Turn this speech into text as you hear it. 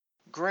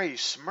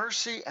Grace,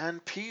 mercy,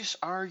 and peace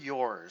are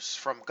yours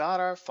from God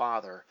our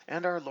Father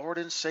and our Lord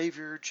and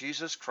Savior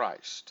Jesus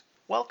Christ.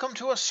 Welcome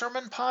to a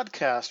sermon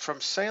podcast from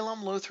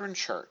Salem Lutheran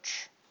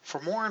Church. For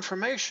more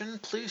information,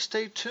 please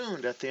stay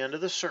tuned at the end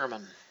of the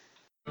sermon.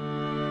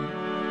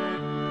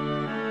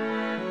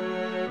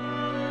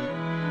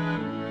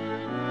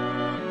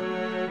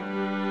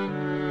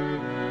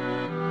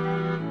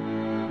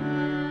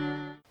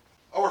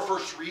 Our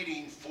first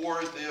reading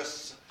for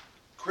this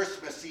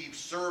Christmas Eve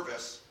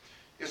service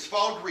is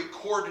found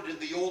recorded in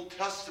the Old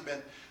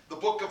Testament, the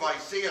book of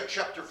Isaiah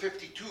chapter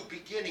 52,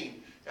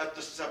 beginning at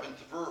the 7th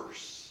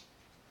verse.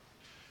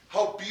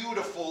 How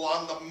beautiful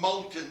on the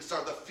mountains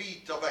are the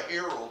feet of a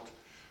herald,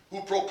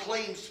 who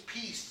proclaims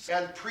peace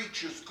and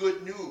preaches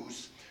good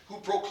news, who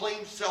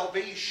proclaims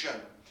salvation,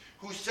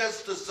 who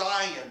says to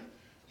Zion,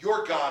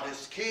 your God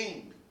is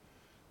king.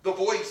 The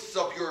voice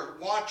of your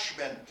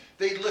watchmen,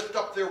 they lift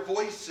up their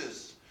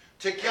voices.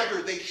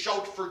 Together they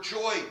shout for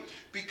joy,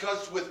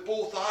 because with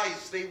both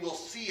eyes they will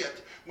see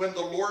it when the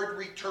Lord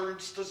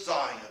returns to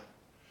Zion.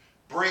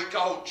 Break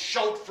out,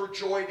 shout for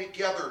joy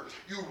together,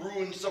 you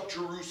ruins of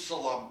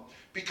Jerusalem,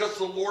 because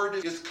the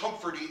Lord is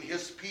comforting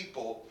his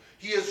people.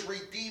 He is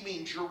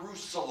redeeming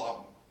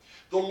Jerusalem.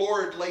 The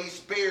Lord lays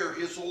bare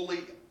his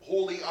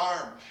holy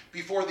arm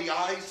before the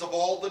eyes of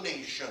all the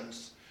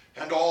nations,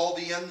 and all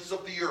the ends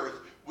of the earth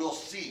will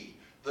see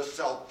the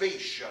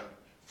salvation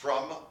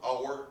from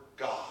our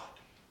God.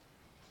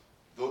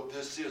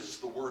 This is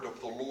the word of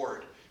the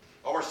Lord.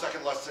 Our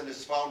second lesson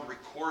is found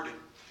recorded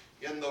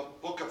in the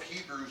book of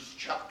Hebrews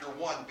chapter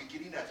 1,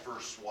 beginning at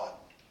verse 1.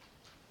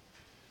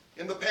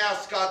 In the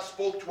past, God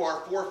spoke to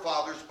our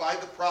forefathers by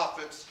the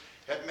prophets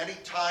at many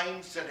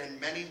times and in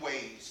many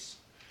ways.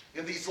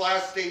 In these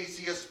last days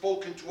he has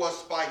spoken to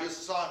us by his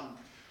Son,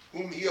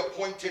 whom he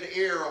appointed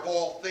heir of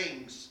all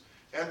things,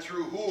 and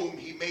through whom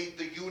he made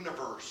the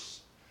universe.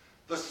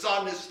 The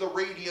Son is the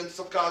radiance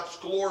of God's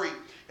glory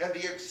and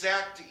the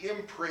exact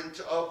imprint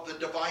of the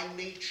divine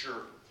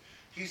nature.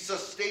 He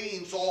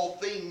sustains all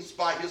things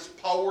by his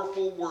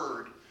powerful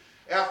word.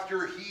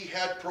 After he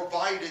had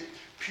provided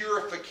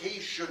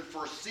purification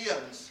for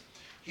sins,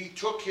 he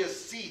took his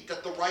seat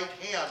at the right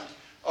hand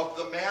of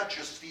the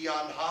Majesty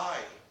on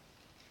high.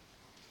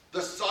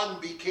 The Son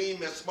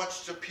became as much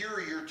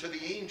superior to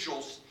the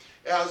angels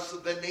as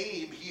the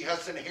name he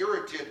has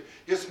inherited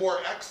is more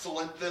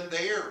excellent than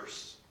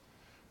theirs.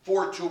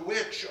 For to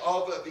which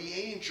of the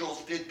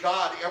angels did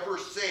God ever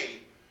say,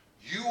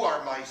 you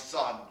are my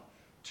Son,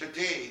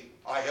 today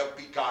I have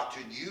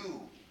begotten you?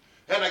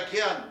 And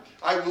again,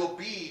 I will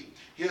be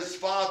his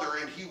Father,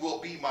 and he will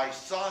be my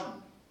Son.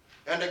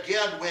 And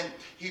again, when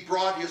he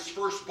brought his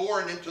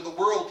firstborn into the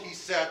world, he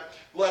said,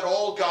 let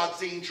all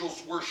God's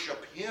angels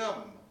worship him.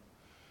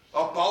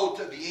 About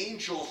the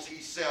angels,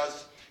 he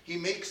says, he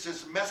makes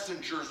his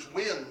messengers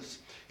winds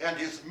and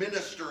his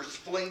ministers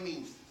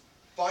flaming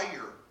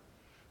fire.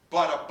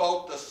 But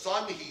about the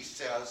Son, he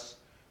says,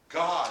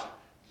 God,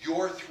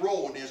 your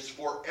throne is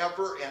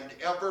forever and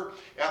ever,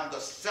 and the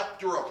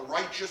scepter of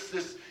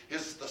righteousness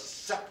is the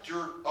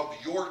scepter of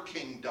your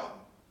kingdom.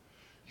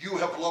 You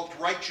have loved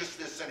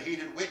righteousness and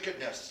hated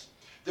wickedness.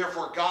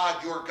 Therefore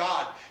God, your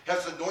God,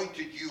 has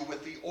anointed you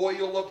with the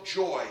oil of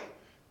joy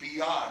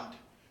beyond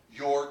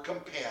your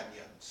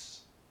companions.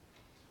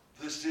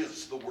 This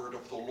is the word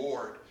of the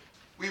Lord.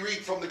 We read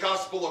from the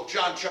Gospel of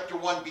John chapter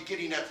 1,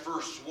 beginning at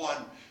verse 1.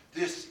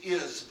 This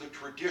is the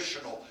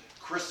traditional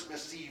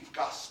Christmas Eve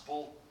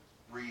Gospel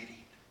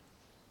reading.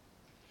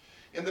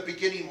 In the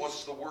beginning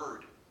was the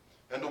Word,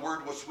 and the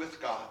Word was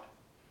with God,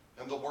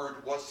 and the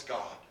Word was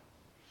God.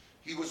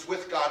 He was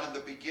with God in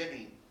the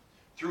beginning.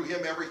 Through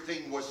him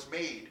everything was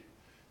made,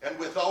 and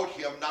without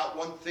him not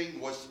one thing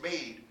was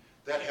made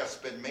that has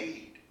been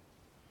made.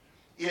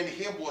 In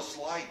him was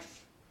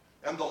life,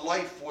 and the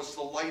life was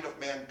the light of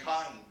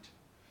mankind.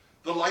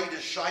 The light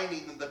is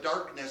shining in the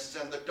darkness,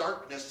 and the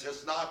darkness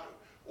has not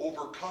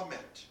overcome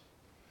it.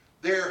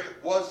 There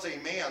was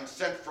a man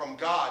sent from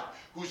God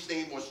whose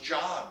name was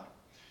John.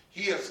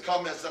 He has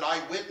come as an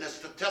eyewitness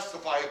to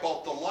testify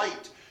about the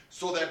light,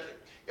 so that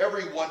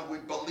everyone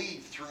would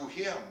believe through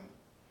him.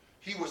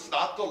 He was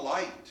not the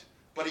light,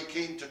 but he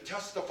came to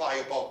testify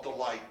about the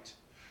light.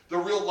 The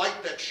real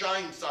light that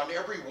shines on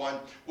everyone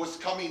was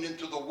coming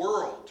into the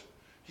world.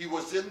 He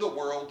was in the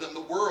world, and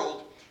the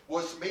world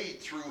was made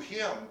through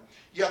him,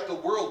 yet the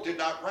world did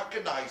not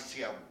recognize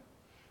him.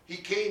 He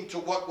came to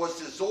what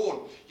was his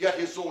own, yet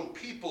his own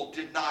people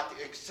did not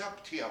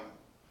accept him.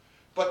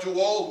 But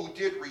to all who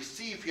did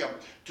receive him,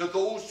 to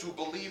those who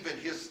believe in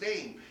his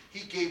name, he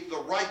gave the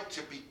right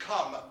to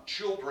become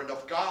children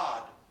of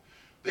God.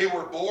 They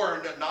were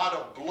born not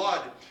of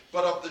blood,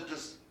 but of the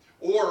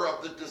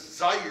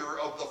desire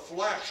of the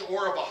flesh,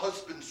 or of a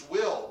husband's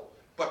will,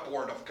 but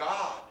born of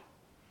God.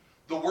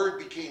 The Word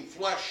became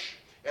flesh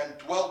and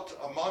dwelt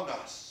among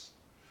us.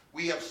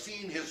 We have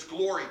seen his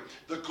glory,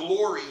 the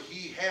glory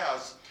he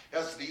has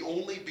as the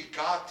only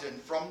begotten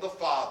from the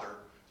Father,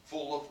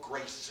 full of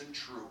grace and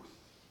truth.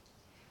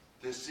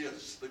 This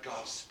is the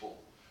gospel.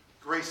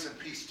 Grace and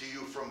peace to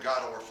you from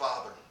God our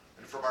Father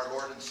and from our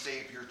Lord and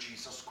Savior,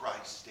 Jesus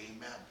Christ.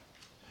 Amen.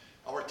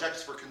 Our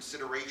text for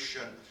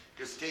consideration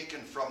is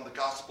taken from the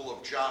Gospel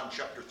of John,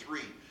 chapter 3,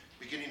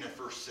 beginning at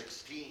verse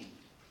 16.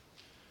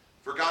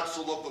 For God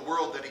so loved the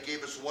world that he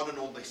gave his one and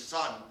only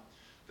Son,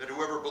 that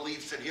whoever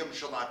believes in him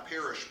shall not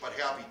perish, but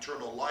have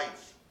eternal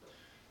life.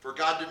 For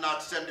God did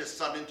not send his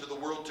Son into the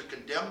world to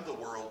condemn the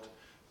world,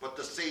 but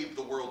to save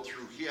the world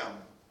through him.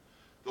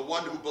 The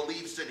one who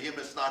believes in him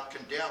is not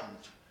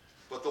condemned,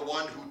 but the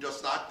one who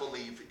does not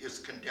believe is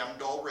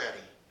condemned already,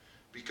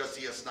 because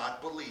he has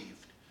not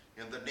believed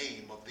in the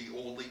name of the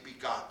only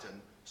begotten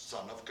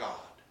Son of God.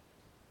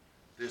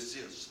 This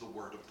is the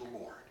word of the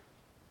Lord.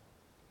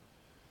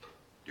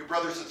 Dear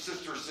brothers and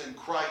sisters in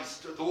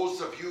Christ, those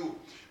of you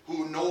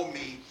who know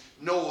me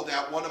know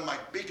that one of my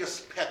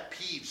biggest pet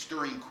peeves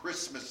during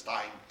Christmas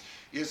time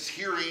is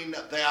hearing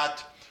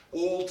that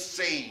old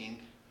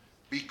saying,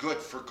 "Be good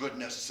for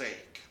goodness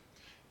sake."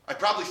 I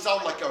probably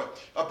sound like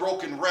a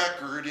broken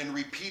record in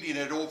repeating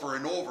it over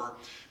and over,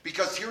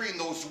 because hearing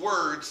those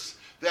words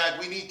that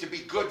we need to be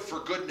good for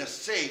goodness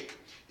sake,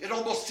 it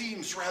almost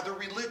seems rather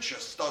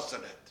religious,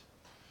 doesn't it?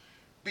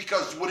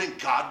 Because wouldn't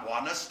God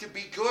want us to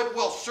be good?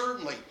 Well,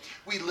 certainly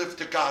we live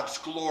to God's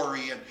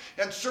glory,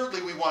 and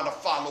certainly we want to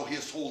follow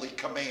his holy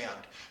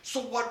command.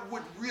 So what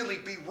would really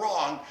be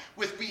wrong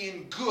with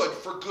being good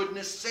for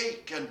goodness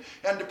sake, and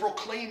to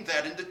proclaim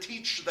that, and to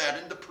teach that,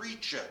 and to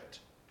preach it?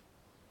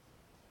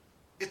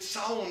 It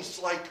sounds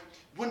like,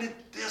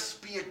 wouldn't this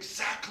be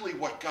exactly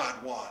what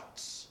God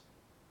wants?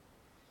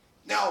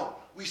 Now,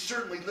 we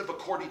certainly live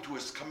according to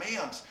his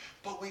commands,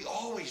 but we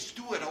always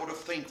do it out of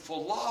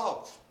thankful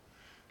love.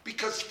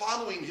 Because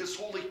following his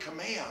holy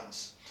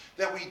commands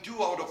that we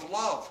do out of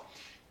love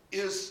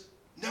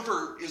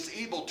never is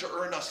able to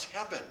earn us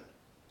heaven.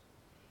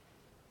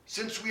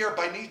 Since we are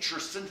by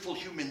nature sinful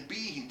human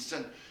beings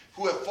and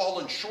who have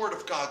fallen short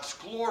of God's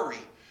glory,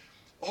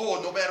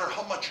 no matter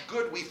how much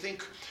good we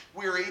think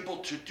we're able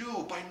to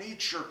do by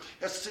nature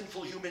as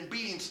sinful human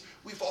beings,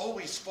 we've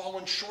always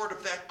fallen short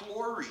of that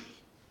glory.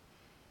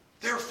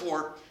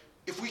 Therefore,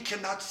 if we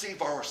cannot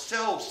save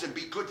ourselves and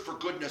be good for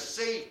goodness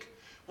sake,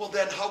 well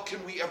then how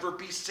can we ever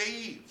be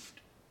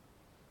saved?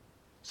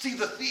 See,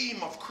 the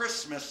theme of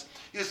Christmas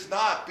is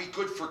not be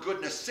good for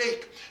goodness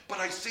sake, but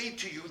I say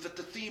to you that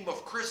the theme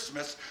of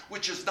Christmas,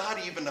 which is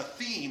not even a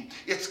theme,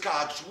 it's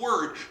God's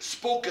word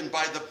spoken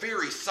by the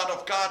very Son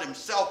of God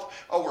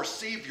himself, our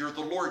Savior,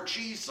 the Lord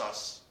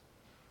Jesus,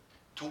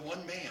 to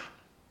one man.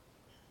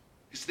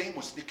 His name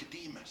was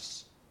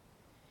Nicodemus.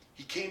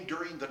 He came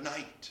during the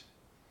night.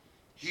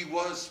 He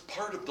was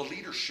part of the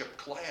leadership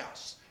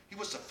class. He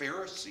was a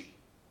Pharisee.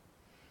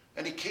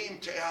 And he came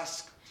to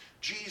ask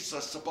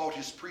Jesus about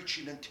his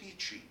preaching and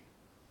teaching.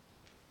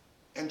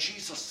 And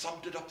Jesus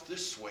summed it up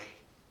this way.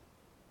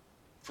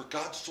 For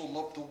God so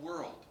loved the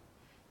world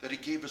that he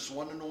gave his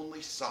one and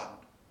only Son,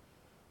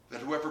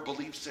 that whoever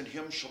believes in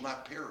him shall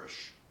not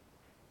perish,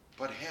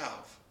 but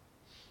have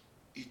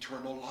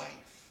eternal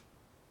life.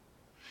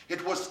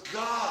 It was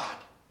God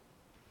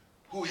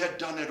who had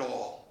done it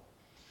all.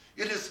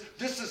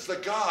 This is the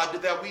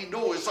God that we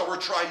know is our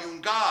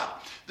triune God.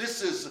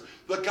 This is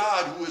the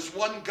God who is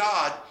one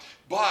God,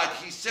 but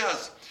he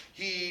says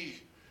he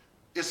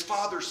is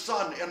Father,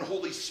 Son, and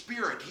Holy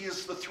Spirit. He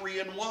is the three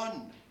in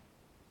one.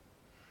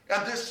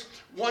 And this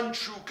one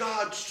true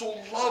God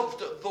so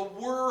loved the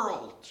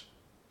world.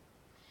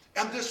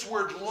 And this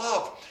word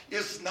love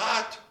is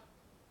not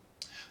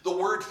the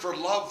word for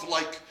love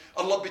like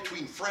a love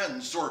between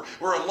friends, or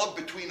a love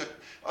between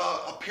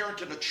a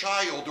parent and a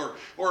child,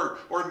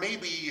 or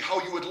maybe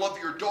how you would love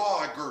your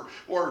dog,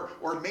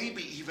 or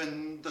maybe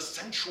even the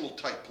sensual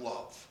type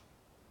love.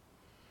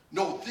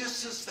 No,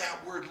 this is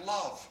that word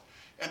love.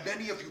 And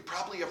many of you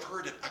probably have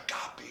heard it,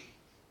 agape.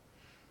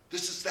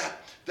 This is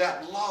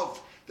that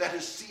love that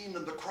is seen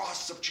in the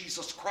cross of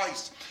Jesus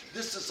Christ.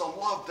 This is a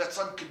love that's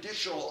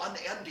unconditional,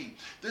 unending.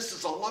 This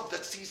is a love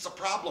that sees a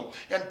problem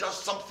and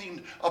does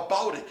something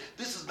about it.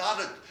 This is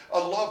not a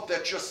love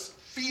that just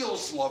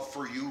feels love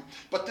for you,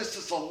 but this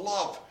is a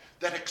love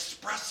that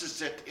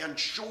expresses it and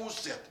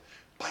shows it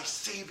by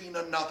saving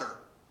another.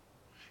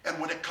 And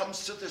when it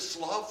comes to this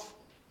love,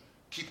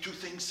 keep two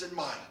things in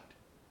mind: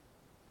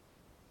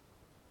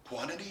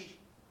 quantity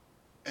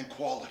and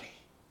quality.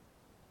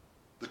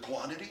 The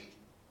quantity,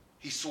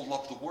 he so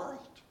loved the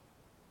world.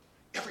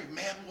 Every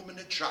man, woman,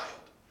 and child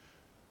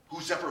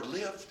who's ever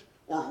lived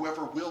or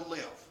whoever will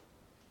live,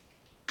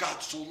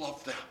 God so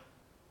loved them.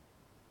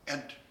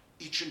 And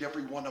each and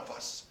every one of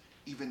us,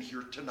 even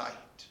here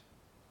tonight.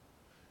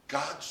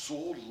 God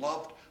so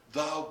loved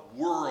the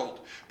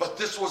world. But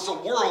this was a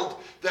world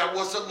that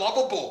wasn't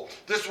lovable.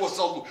 This was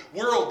a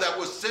world that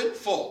was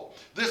sinful.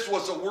 This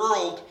was a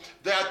world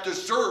that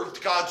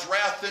deserved God's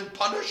wrath and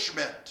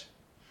punishment.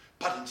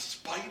 But in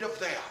spite of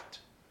that,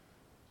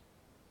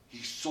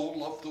 he so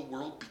loved the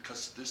world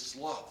because this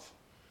love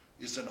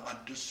is an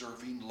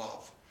undeserving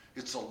love.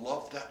 It's a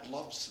love that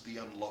loves the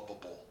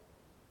unlovable.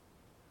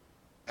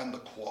 And the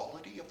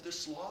quality of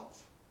this love?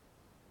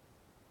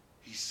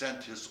 He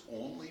sent his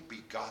only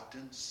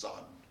begotten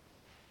Son.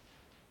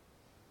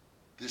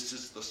 This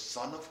is the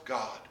Son of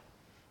God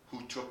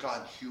who took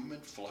on human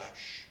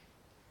flesh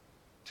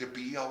to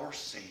be our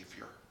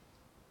Savior.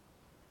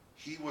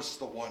 He was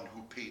the one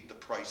who paid the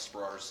price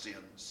for our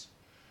sins.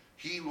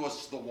 He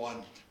was the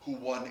one who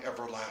won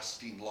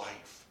everlasting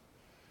life.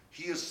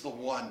 He is the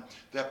one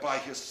that by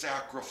his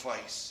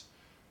sacrifice,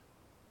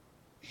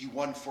 he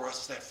won for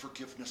us that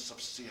forgiveness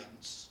of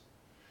sins.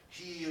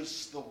 He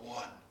is the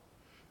one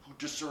who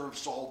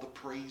deserves all the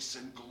praise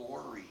and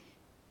glory.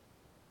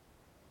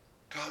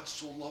 God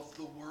so loved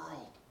the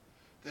world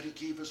that he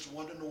gave his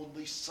one and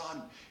only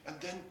Son. And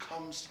then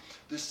comes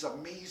this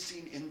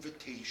amazing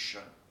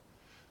invitation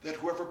that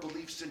whoever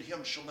believes in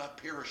him shall not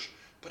perish,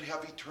 but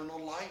have eternal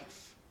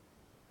life.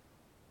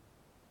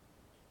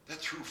 That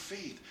through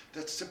faith,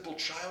 that simple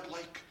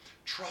childlike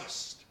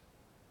trust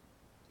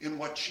in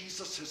what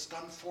Jesus has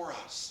done for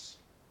us,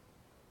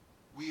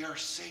 we are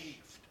saved.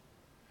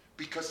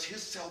 Because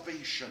his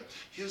salvation,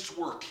 his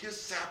work, his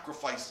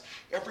sacrifice,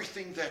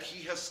 everything that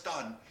he has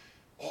done,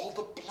 all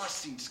the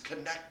blessings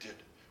connected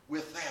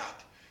with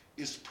that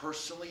is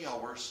personally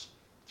ours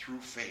through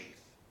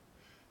faith.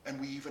 And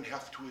we even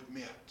have to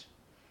admit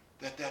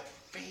that that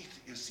faith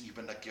is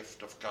even a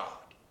gift of God.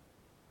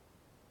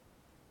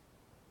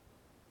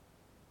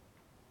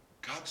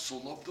 God so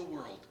loved the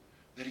world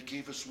that he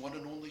gave his one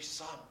and only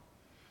Son,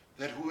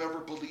 that whoever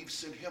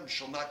believes in him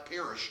shall not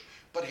perish,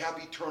 but have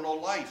eternal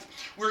life.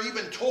 We're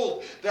even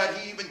told that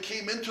he even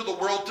came into the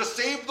world to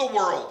save the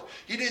world.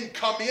 He didn't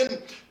come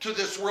into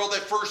this world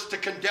at first to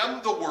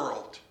condemn the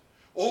world.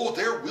 Oh,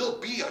 there will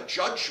be a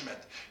judgment,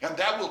 and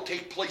that will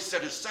take place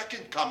at his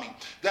second coming.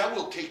 That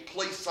will take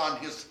place on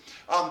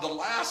the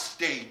last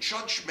day,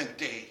 Judgment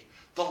Day,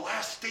 the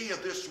last day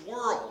of this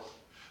world.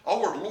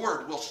 Our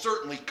Lord will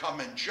certainly come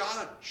and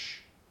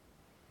judge.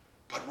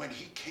 But when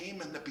he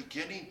came in the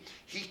beginning,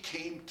 he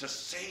came to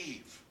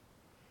save.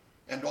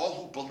 And all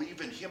who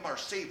believe in him are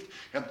saved.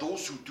 And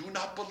those who do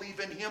not believe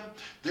in him,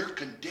 they're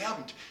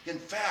condemned. In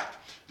fact,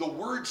 the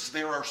words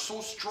there are so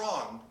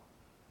strong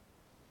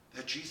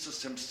that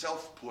Jesus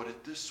himself put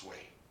it this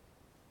way: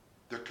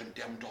 they're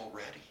condemned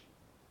already.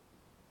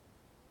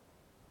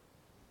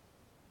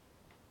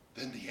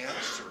 Then the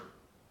answer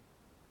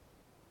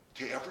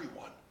to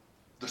everyone,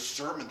 the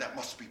sermon that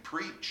must be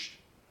preached,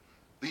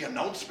 the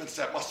announcements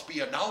that must be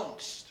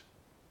announced,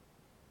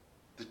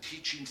 the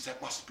teachings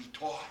that must be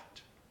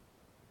taught,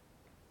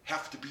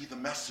 have to be the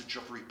message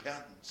of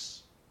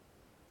repentance.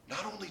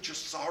 Not only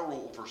just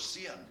sorrow over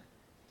sin,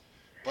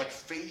 but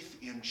faith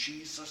in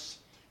Jesus,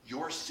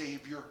 your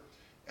Savior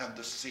and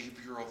the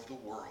Savior of the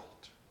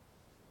world.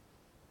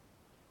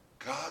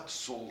 God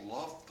so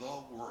loved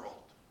the world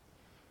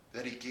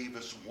that he gave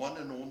his one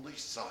and only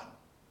Son,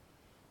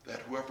 that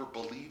whoever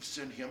believes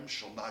in him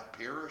shall not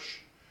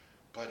perish,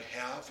 but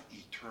have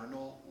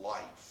eternal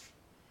life.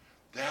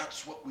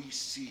 That's what we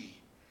see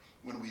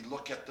when we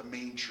look at the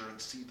manger and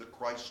see the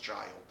Christ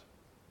child.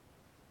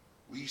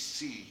 We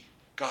see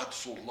God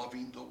so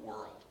loving the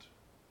world.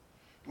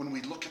 When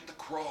we look at the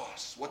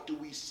cross, what do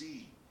we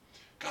see?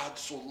 God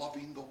so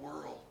loving the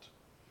world.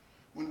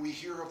 When we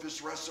hear of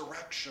his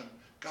resurrection,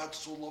 God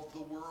so loved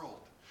the world.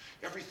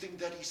 Everything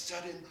that he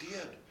said and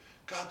did,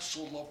 God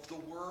so loved the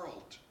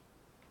world.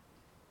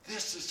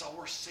 This is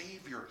our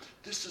Savior.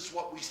 This is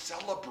what we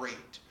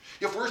celebrate.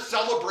 If we're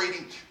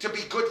celebrating to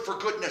be good for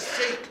goodness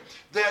sake,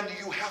 then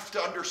you have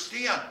to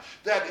understand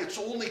that it's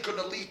only going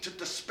to lead to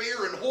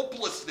despair and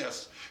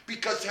hopelessness.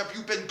 Because have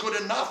you been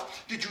good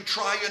enough? Did you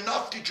try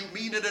enough? Did you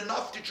mean it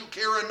enough? Did you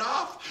care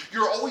enough?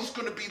 You're always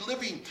going to be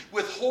living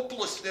with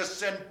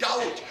hopelessness and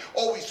doubt,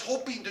 always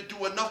hoping to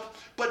do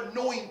enough, but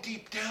knowing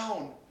deep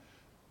down,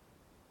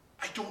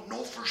 I don't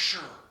know for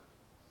sure.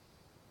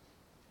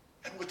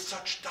 And with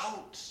such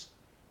doubts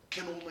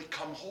can only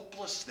come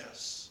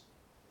hopelessness.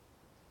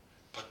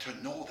 But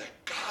to know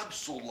that God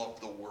so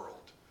loved the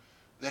world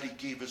that he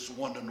gave his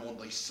one and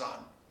only Son,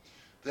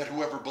 that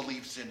whoever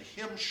believes in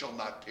him shall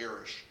not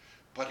perish,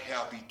 but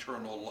have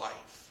eternal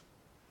life.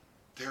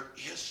 There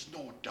is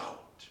no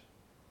doubt.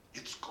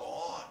 It's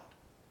gone.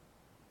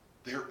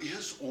 There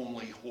is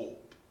only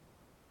hope.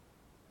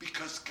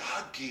 Because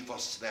God gave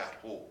us that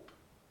hope.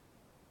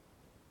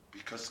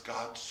 Because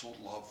God so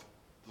loved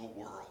the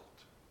world.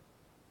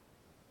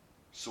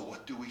 So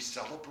what do we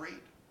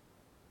celebrate?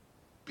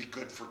 Be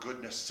good for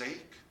goodness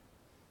sake?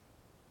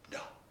 No.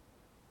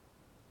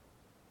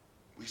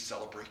 We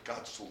celebrate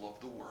God so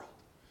loved the world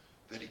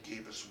that he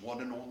gave his one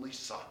and only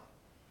Son,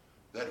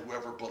 that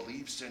whoever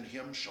believes in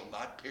him shall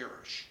not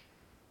perish,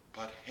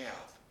 but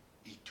have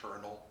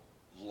eternal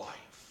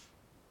life.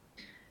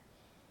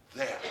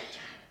 That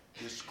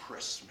is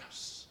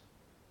Christmas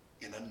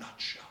in a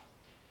nutshell.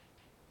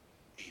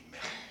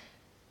 Amen.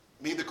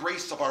 May the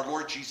grace of our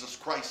Lord Jesus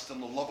Christ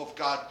and the love of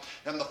God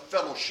and the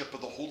fellowship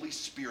of the Holy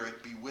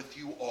Spirit be with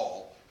you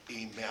all.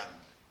 Amen.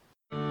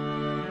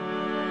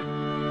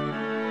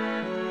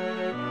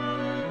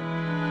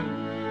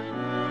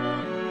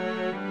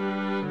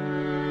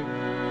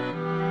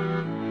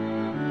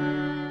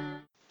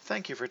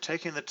 Thank you for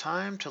taking the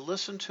time to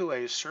listen to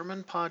a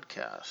sermon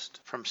podcast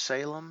from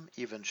Salem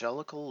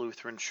Evangelical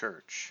Lutheran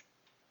Church.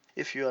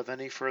 If you have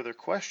any further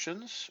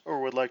questions or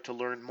would like to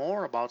learn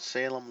more about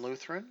Salem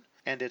Lutheran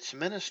and its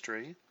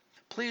ministry,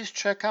 please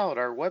check out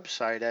our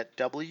website at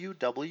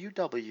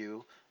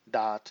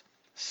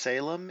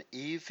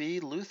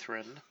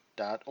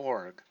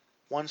www.salemevlutheran.org.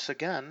 Once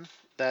again,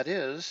 that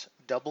is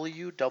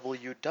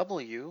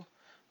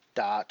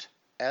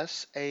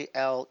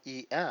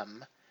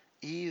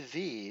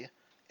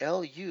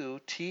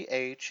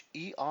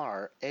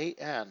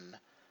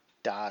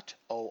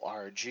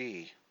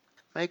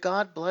May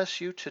God bless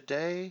you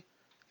today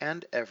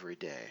and every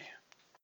day.